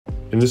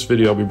In this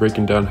video, I'll be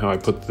breaking down how I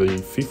put the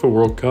FIFA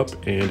World Cup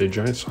and a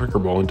giant soccer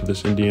ball into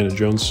this Indiana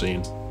Jones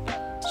scene.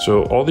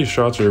 So all these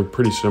shots are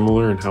pretty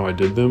similar in how I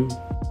did them.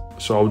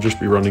 So I'll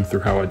just be running through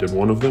how I did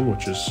one of them,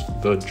 which is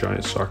the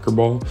giant soccer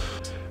ball.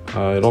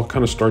 It all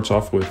kind of starts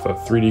off with a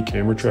 3D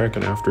camera track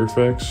in After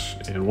Effects.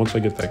 And once I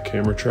get that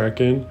camera track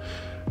in,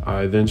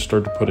 I then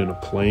start to put in a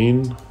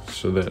plane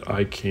so that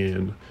I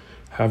can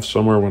have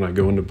somewhere when I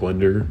go into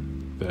Blender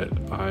that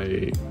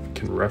I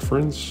can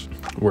reference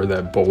where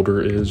that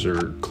boulder is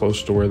or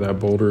close to where that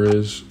boulder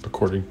is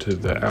according to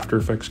the After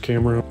Effects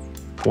camera.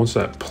 Once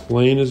that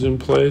plane is in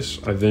place,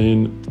 I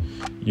then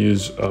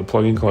use a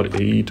plugin called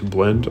AE to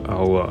blend.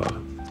 I'll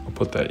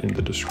put that in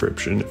the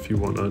description if you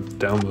want to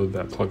download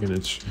that plugin.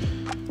 It's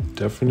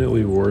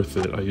definitely worth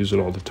it. I use it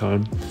all the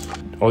time.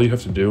 All you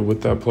have to do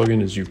with that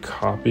plugin is you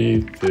copy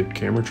the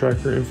camera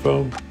tracker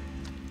info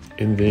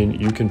and then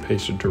you can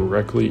paste it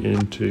directly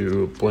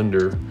into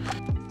Blender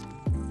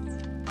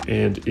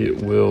and it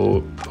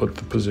will put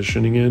the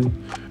positioning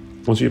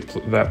in. Once you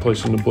put that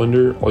placed into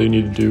Blender, all you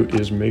need to do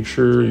is make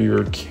sure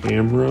your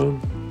camera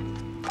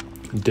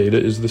data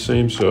is the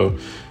same. So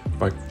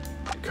by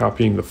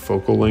copying the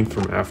focal length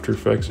from After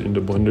Effects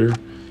into Blender,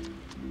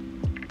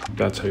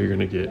 that's how you're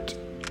gonna get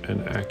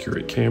an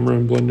accurate camera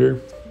in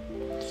Blender.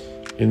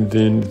 And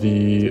then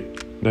the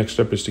next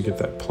step is to get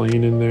that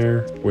plane in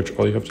there, which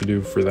all you have to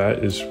do for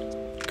that is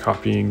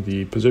copying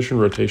the position,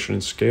 rotation,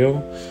 and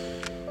scale.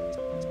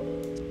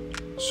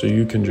 So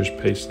you can just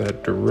paste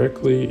that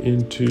directly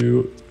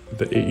into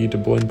the AE to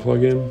blend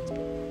plugin.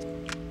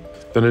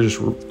 Then I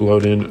just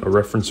load in a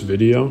reference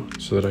video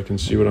so that I can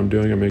see what I'm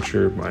doing. I make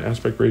sure my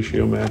aspect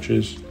ratio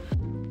matches.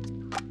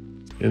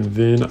 And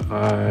then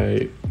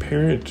I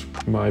parent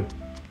my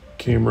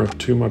camera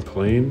to my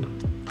plane.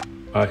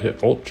 I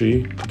hit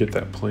Alt-G to get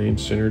that plane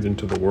centered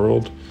into the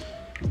world,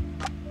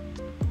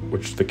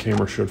 which the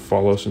camera should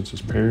follow since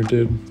it's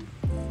parented.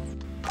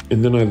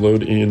 And then I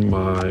load in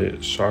my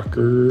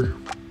soccer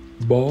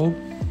ball.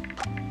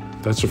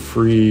 That's a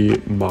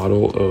free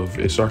model of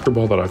a soccer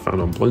ball that I found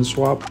on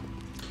BlendSwap.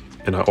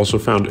 And I also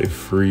found a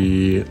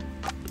free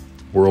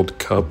World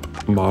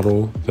Cup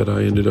model that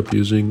I ended up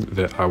using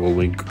that I will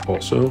link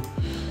also.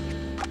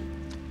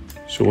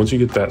 So once you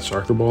get that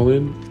soccer ball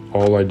in,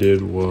 all I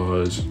did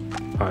was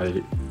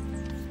I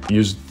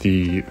used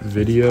the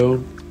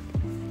video.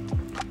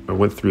 I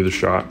went through the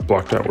shot,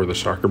 blocked out where the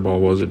soccer ball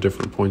was at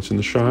different points in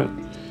the shot,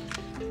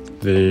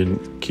 then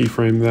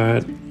keyframe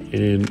that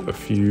in a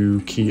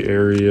few key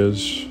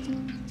areas.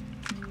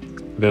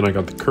 Then I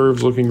got the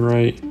curves looking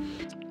right.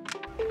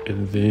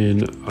 And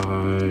then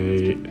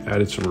I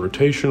added some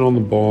rotation on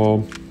the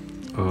ball.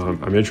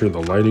 I made sure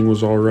the lighting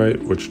was all right,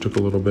 which took a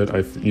little bit. I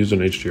used an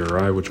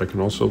HDRI, which I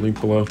can also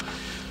link below.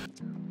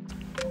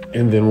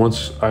 And then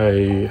once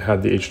I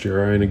had the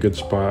HDRI in a good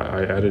spot,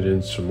 I added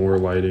in some more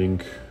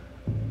lighting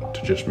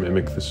to just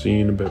mimic the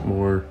scene a bit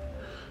more.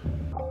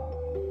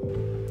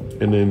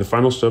 And then the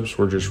final steps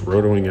were just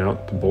rotoing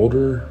out the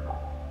boulder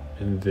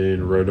and then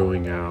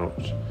rotoing out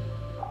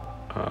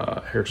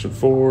Harrison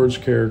Ford's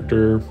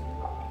character,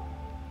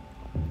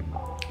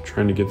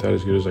 trying to get that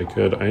as good as I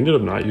could. I ended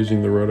up not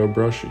using the Roto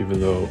brush, even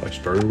though I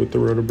started with the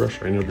Roto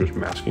brush. I ended up just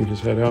masking his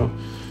head out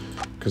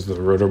because the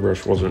Roto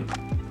brush wasn't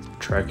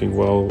tracking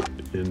well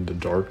in the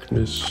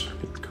darkness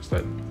because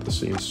the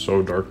scene's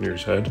so dark near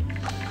his head.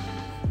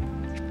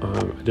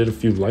 I did a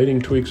few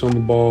lighting tweaks on the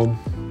ball,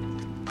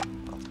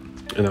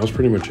 and that was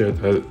pretty much it.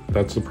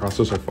 That's the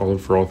process I followed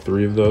for all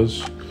three of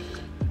those.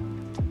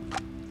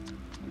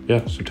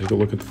 Yeah, so take a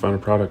look at the final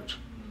product.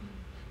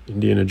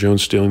 Indiana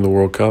Jones stealing the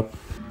World Cup.